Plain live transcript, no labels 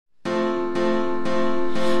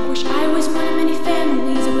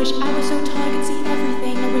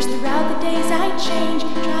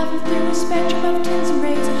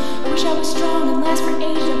last for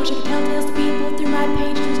ages. I wish I could tell tales to people through my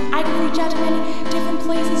pages. I could reach out to many different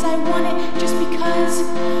places. I want it just because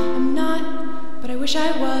I'm not, but I wish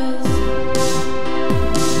I was.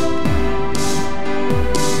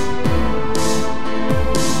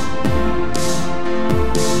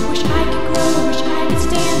 Wish I could grow, wish I could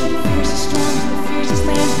stand in the fiercest storms, in the fiercest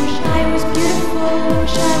land. Wish I was beautiful,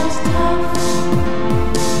 wish I was tough.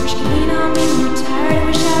 Wish you could lean on me when you're tired. I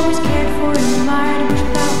wish I was cared for and admired. I wish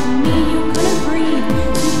without me you couldn't breathe.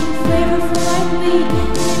 Sweet and flavorful I bleed.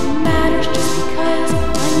 It matters just because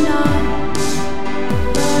I'm not,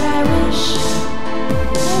 but I wish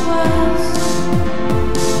I was.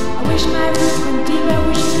 I wish my roots went deep. I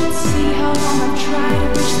wish you could see how long I've tried.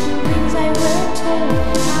 I wish the rings I wear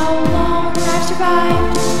told how long I've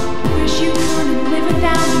survived. I wish you could and live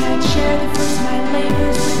without me. I'd share the fruits of my labor.